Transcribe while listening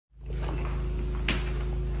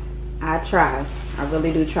I try. I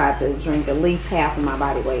really do try to drink at least half of my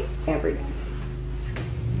body weight every day.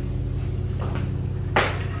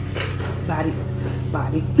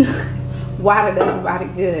 Body. Water does the body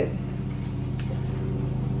good.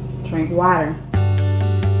 Drink water.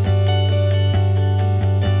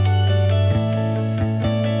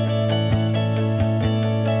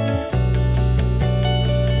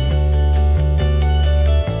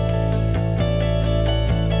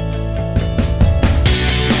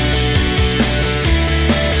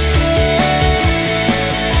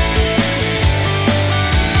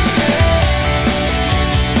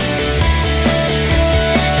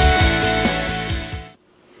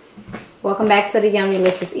 Welcome back to the Yum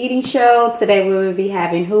Delicious Eating Show. Today we will be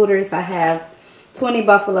having Hooters. I have 20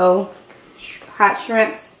 buffalo hot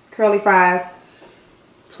shrimps, curly fries,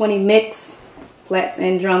 20 mix, flats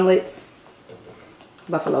and drumlets,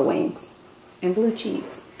 buffalo wings, and blue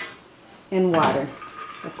cheese, and water,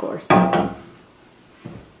 of course.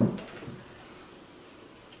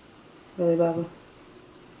 Really, Bubba?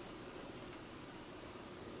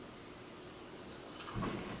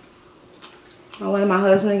 I wanted my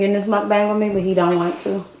husband to get in this mukbang with me, but he don't want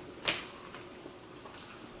to.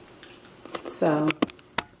 So.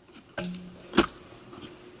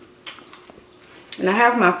 And I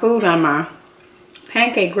have my food on my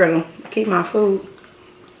pancake griddle to keep my food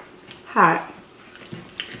hot.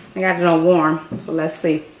 I got it on warm, so let's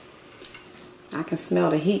see. I can smell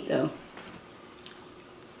the heat though.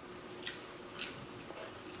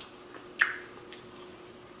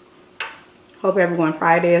 Hope everyone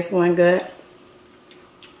Friday is going good.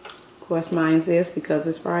 Of course mine is because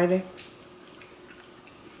it's Friday.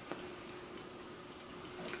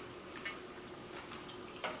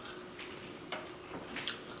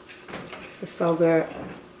 This is so good.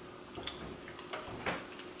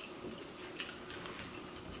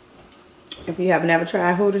 If you have never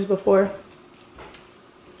tried Hooters before,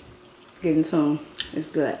 get into them.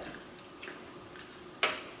 It's good.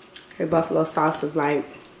 Their buffalo sauce is like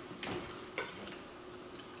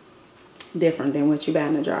different than what you buy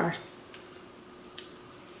in the jar.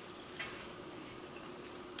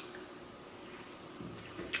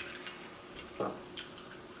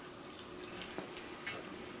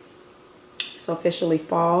 It's officially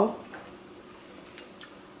fall.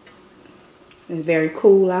 It's very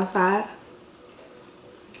cool outside.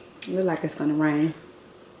 It looks like it's gonna rain.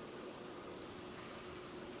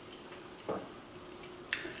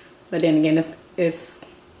 But then again, it's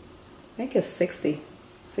I think it's 60,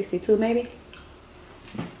 62 maybe.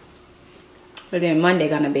 But then Monday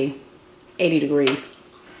gonna be 80 degrees.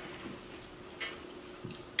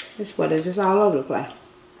 This weather's just all over the place.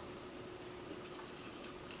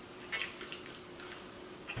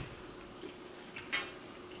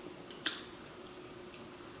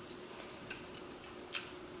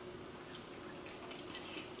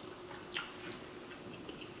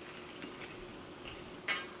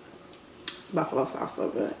 Buffalo sauce so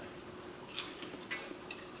good.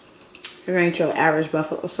 It ain't your average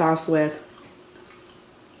buffalo sauce with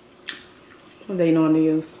what they normally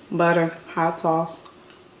use. Butter, hot sauce.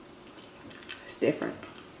 It's different.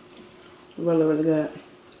 Really, really good.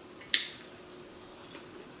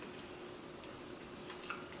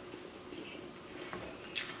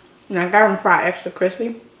 And I got them fried extra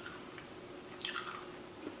crispy.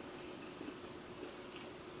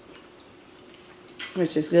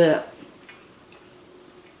 Which is good.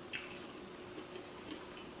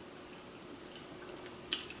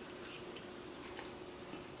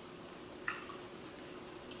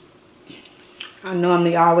 I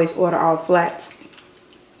normally always order all flats,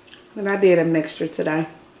 but I did a mixture today.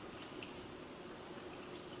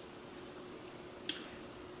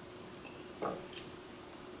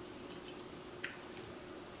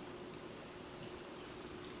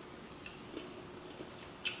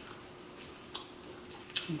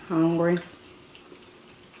 I'm hungry.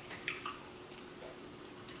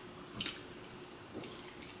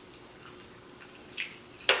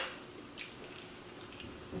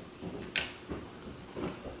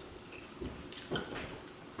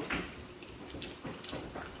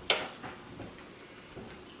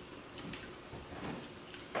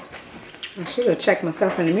 I should have checked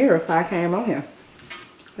myself in the mirror if I came on here,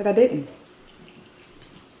 but I didn't.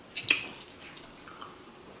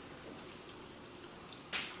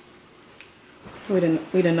 We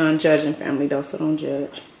the non-judging family though, so don't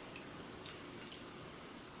judge.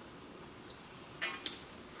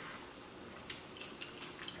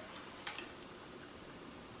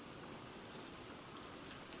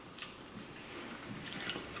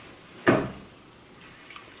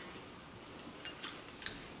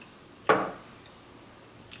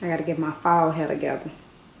 I gotta get my fall hair together.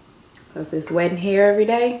 because it's wetting here every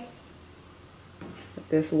day. With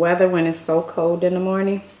this weather, when it's so cold in the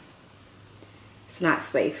morning, it's not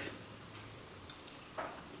safe.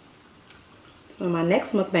 So my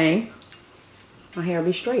next mukbang, my hair will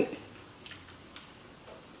be straight.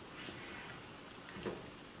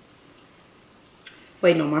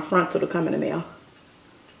 Waiting on my frontal to come in the mail.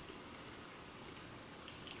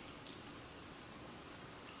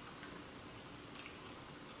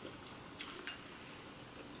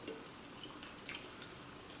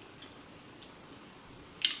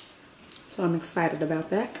 So I'm excited about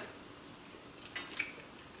that.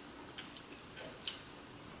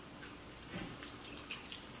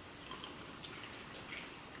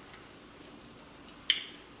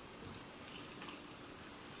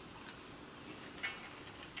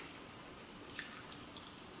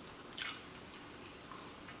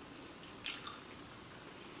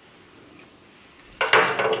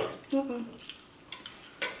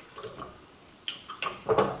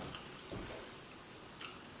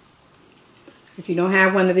 If you don't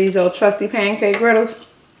have one of these old trusty pancake griddles,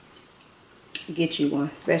 get you one,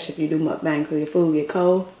 especially if you do mukbang because your food get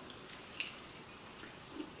cold.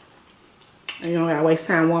 And you don't gotta waste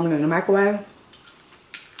time warming it in the microwave.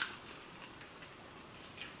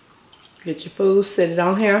 Get your food, sit it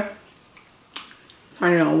on here,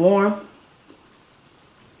 turn it on warm.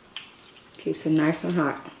 Keeps it nice and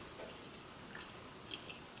hot.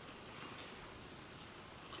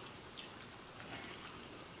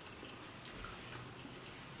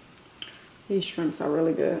 These shrimps are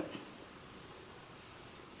really good.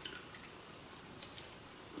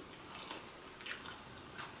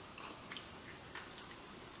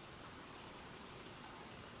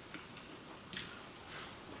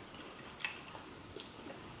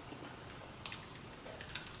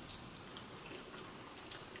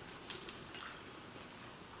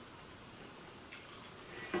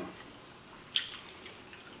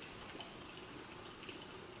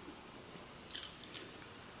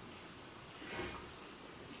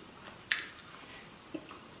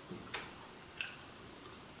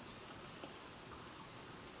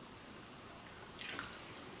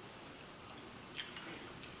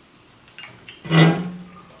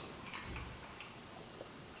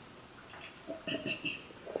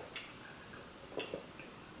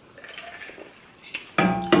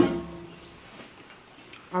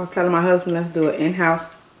 I was telling my husband, let's do an in-house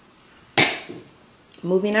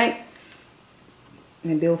movie night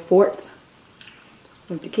and build forts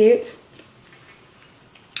with the kids.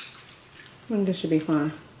 I think this should be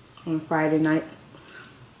fun on a Friday night,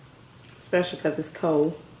 especially because it's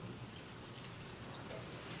cold.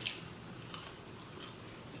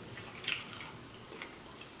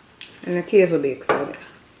 And the kids will be excited.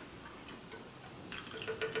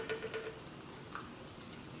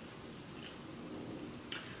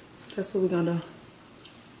 So that's what we're gonna do.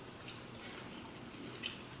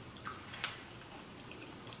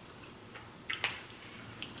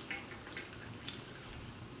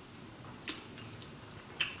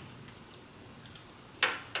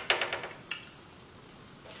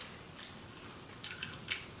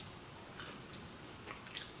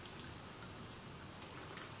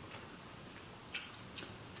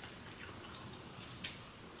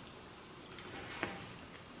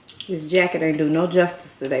 This jacket ain't do no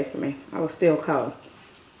justice today for me. I was still cold.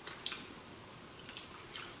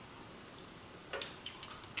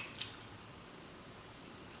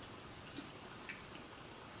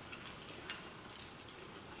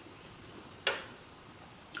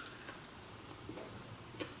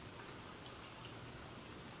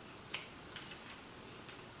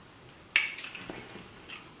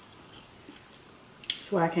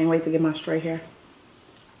 That's why I can't wait to get my straight hair.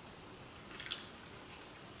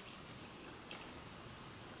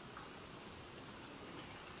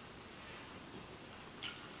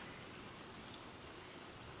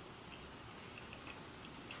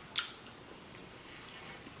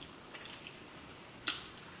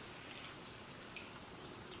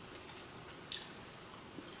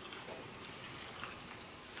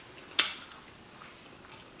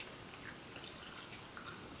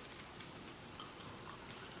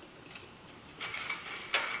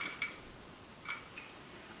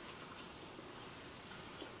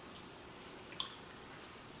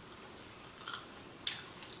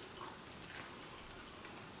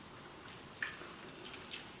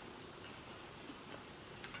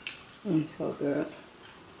 So good.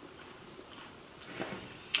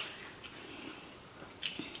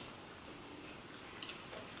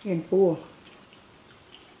 And full.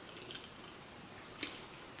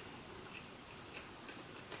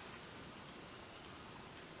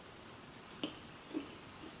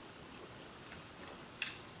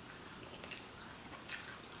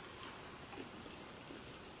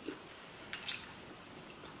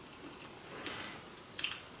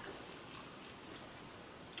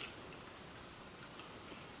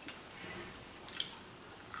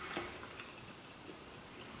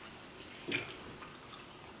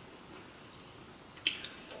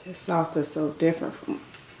 This sauce is so different from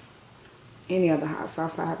any other hot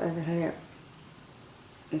sauce I've ever had.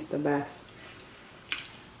 It's the best.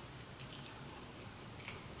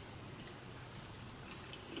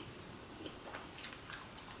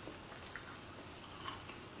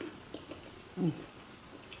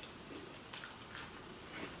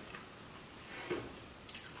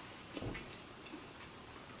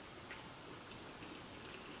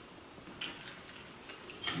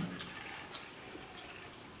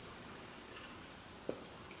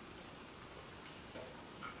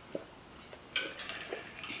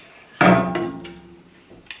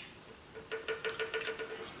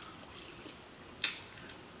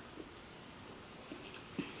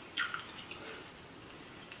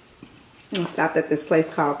 I stopped at this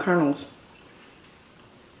place called Colonel's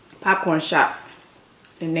Popcorn Shop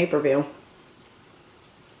in Naperville.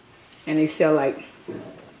 And they sell like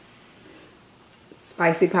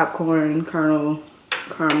spicy popcorn, Colonel,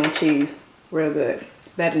 caramel cheese. Real good.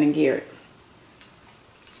 It's better than Garrett's.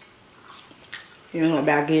 You don't know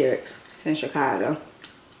about Garrett's. It's in Chicago.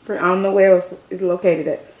 I don't know where else it's located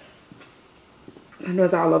at. I know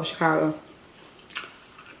it's all over Chicago.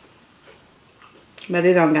 But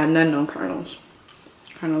they don't got nothing on Colonel's.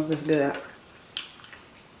 Colonel's is good.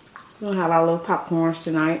 We're gonna have our little popcorns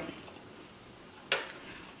tonight.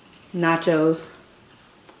 Nachos.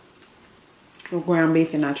 With ground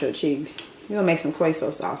beef and nacho cheese. We're gonna make some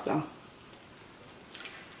queso sauce though.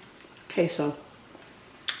 Queso.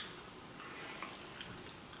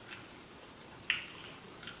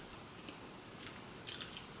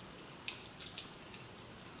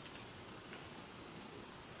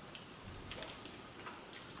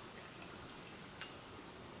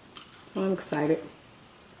 I'm excited.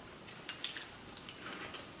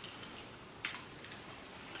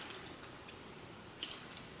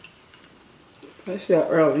 It's still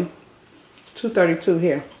early. It's 2:32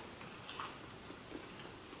 here.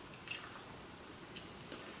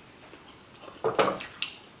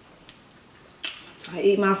 So I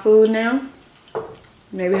eat my food now.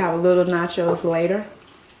 Maybe have a little nachos later.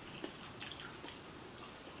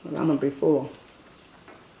 But I'm gonna be full.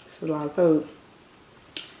 It's a lot of food.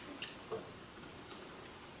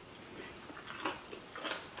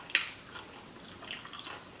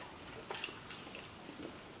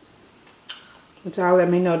 But y'all let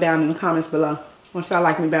me know down in the comments below. Once y'all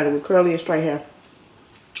like me better with curly or straight hair.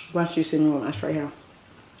 Once you see me with my straight hair.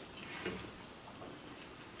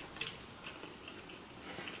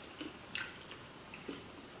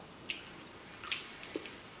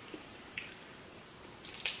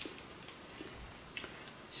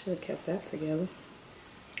 Should have kept that together.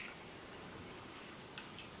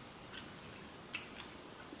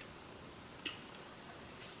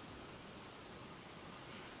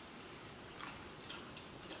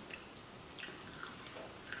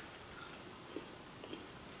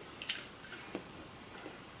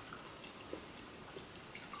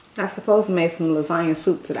 I supposed to make some lasagna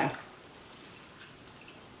soup today.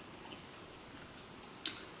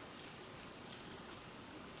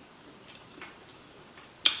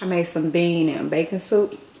 I made some bean and bacon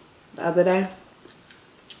soup the other day.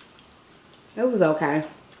 It was okay.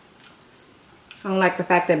 I don't like the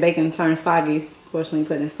fact that bacon turns soggy, of course, when you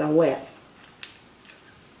put it in stuff wet.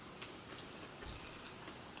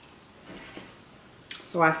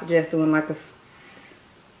 So I suggest doing like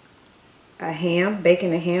a ham,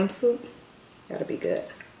 bacon and ham soup. That'll be good.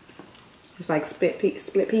 It's like split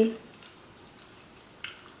pea.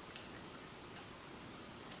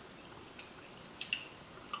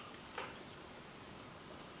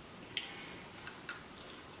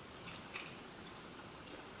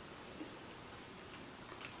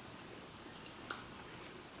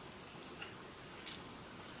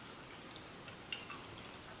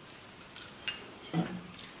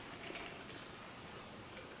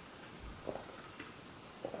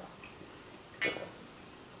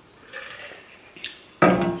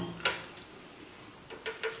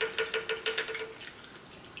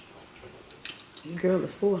 Girl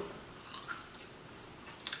is full.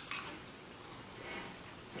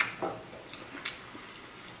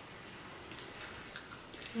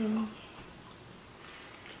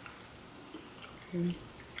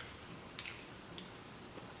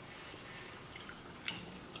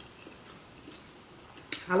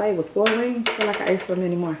 I like it was 4 rings. I feel like I ate so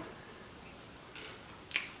many more.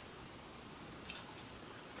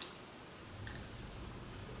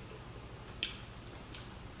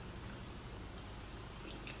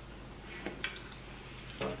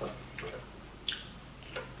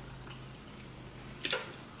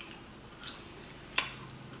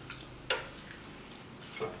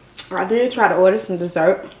 I did try to order some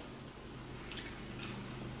dessert.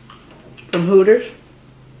 Hooters.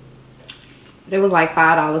 It was like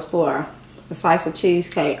 $5 for a slice of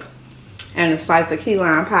cheesecake and a slice of key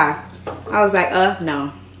lime pie. I was like,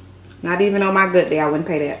 no. Not even on my good day, I wouldn't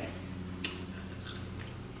pay that.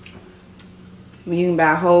 You can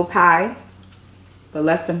buy a whole pie for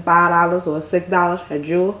less than $5 or $6 a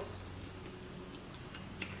jewel.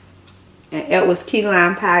 And Edward's key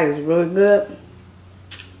lime pie is really good.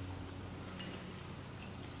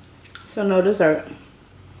 So no dessert.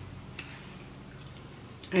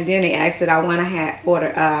 And then they asked that I want to order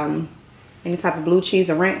any type of blue cheese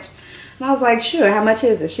or ranch. And I was like, sure, how much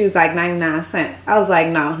is it? She was like 99 cents. I was like,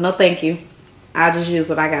 no thank you. I'll just use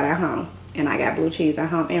what I got at home. And I got blue cheese at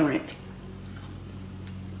home and ranch.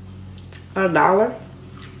 $1.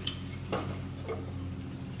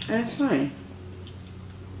 That's fine.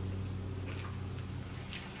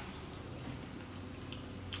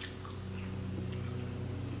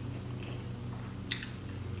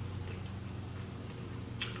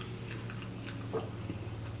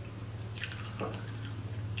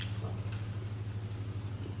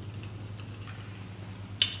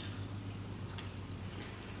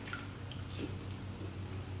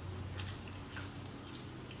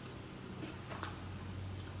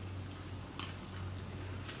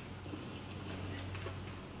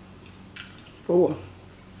 $4.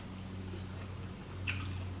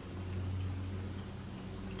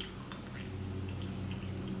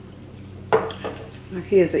 My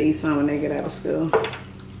kids will eat some when they get out of school.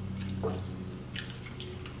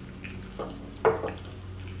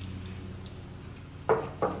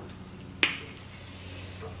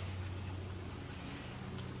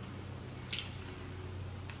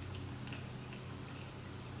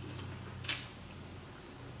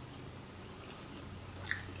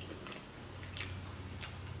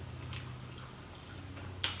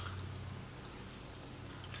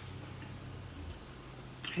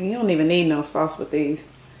 And you don't even need no sauce with these.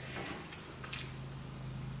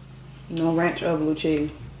 No ranch or blue cheese.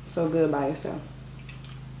 So good by itself.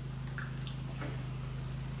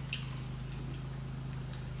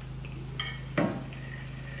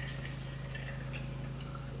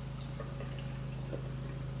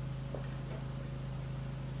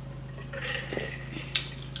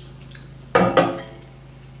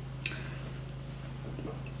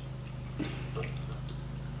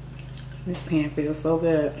 This pan feels so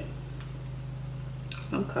good.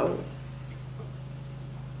 I'm cold.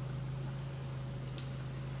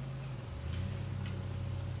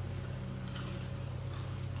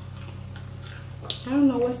 I don't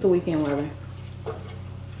know what's the weekend weather.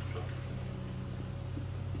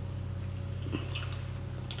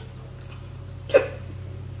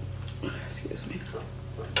 Excuse me.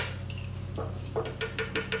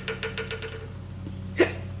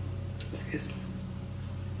 Excuse me.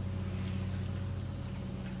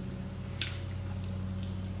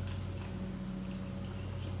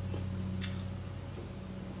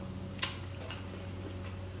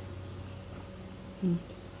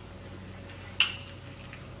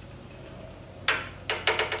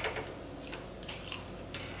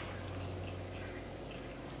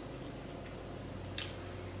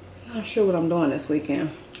 Not sure what I'm doing this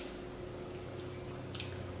weekend.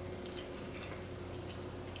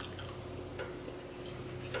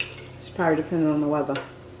 It's probably depending on the weather.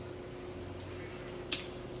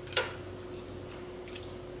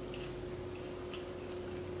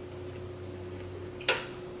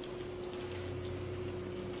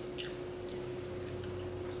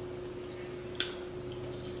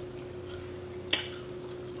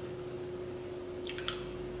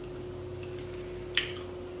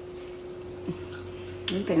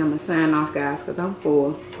 I think I'm gonna sign off, guys, because I'm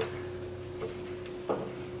full.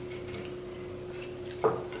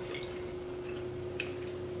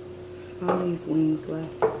 All these wings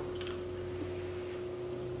left.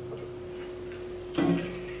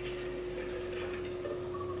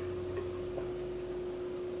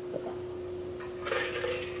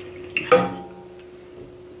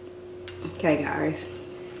 Okay, guys.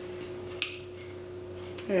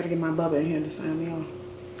 I gotta get my bubba in here to sign me off.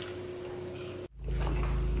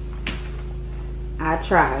 I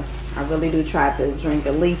try. I really do try to drink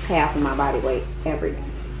at least half of my body weight every day.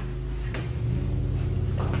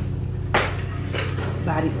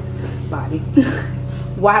 Body.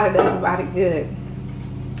 Water does the body good.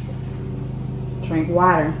 Drink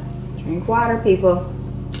water. Drink water, people.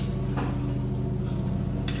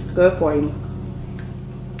 Good for you.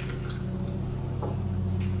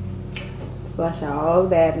 Flush out all the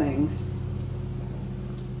bad things.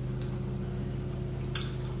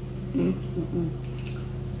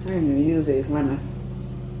 I didn't even use these lemons.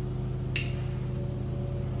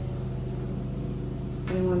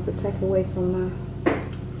 didn't want to take away from my...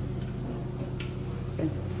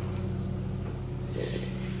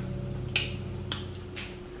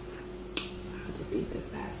 I'll just eat this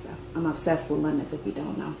pasta. I'm obsessed with lemons, if you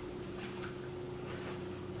don't know.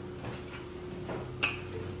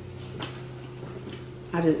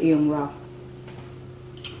 I just eat them raw.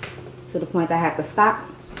 To the point that I have to stop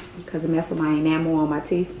because it messes with my enamel on my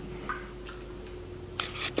teeth.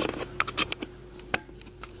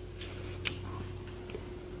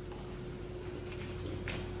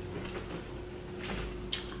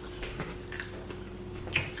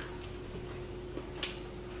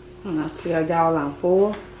 I'm gonna tell y'all I'm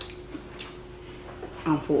full.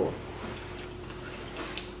 I'm full.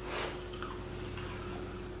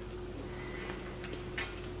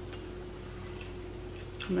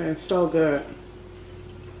 Man, it's so good.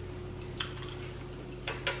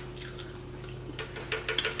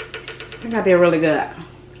 I think I did really good.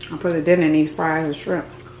 I put it in these fries and shrimp.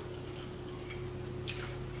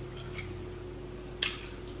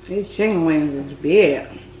 These chicken wings is big.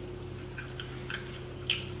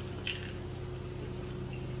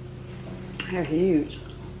 They're huge.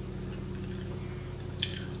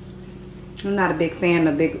 I'm not a big fan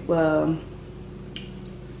of big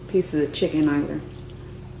pieces of chicken either.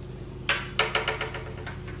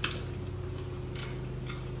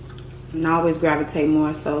 And I always gravitate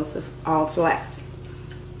more so to all flats.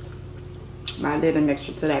 But I did a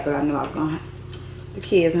mixture today because I knew I was going to have the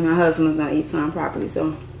kids and my husband was going to eat some properly.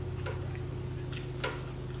 So,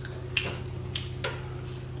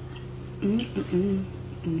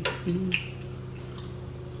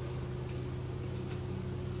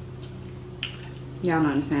 y'all don't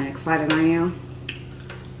understand how excited I am.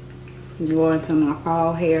 I'm going into my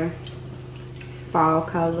fall hair, fall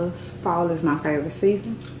colors. Fall is my favorite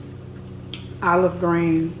season. Olive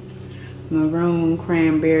green, maroon,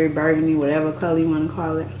 cranberry, burgundy, whatever color you want to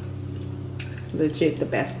call it. Legit the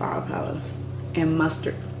best fall colors. And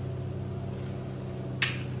mustard.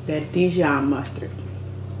 That Dijon mustard.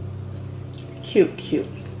 Cute, cute.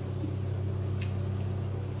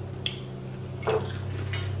 I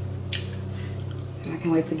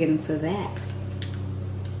can't wait to get into that.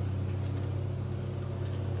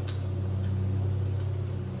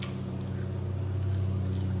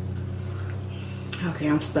 Okay,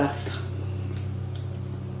 I'm stuffed.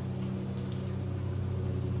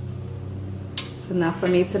 It's enough for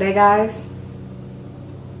me today, guys.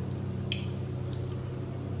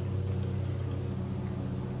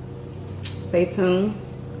 Stay tuned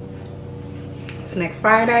to next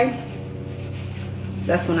Friday.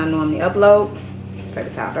 That's when I normally upload. Spray the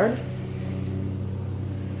towel dirty.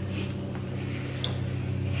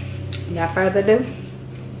 Without further ado,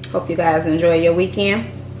 hope you guys enjoy your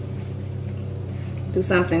weekend. Do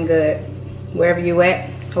something good wherever you at.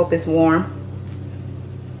 Hope it's warm.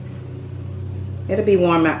 It'll be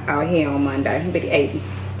warm out here on Monday. It'll be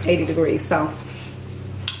 80 degrees. So,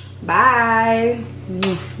 bye.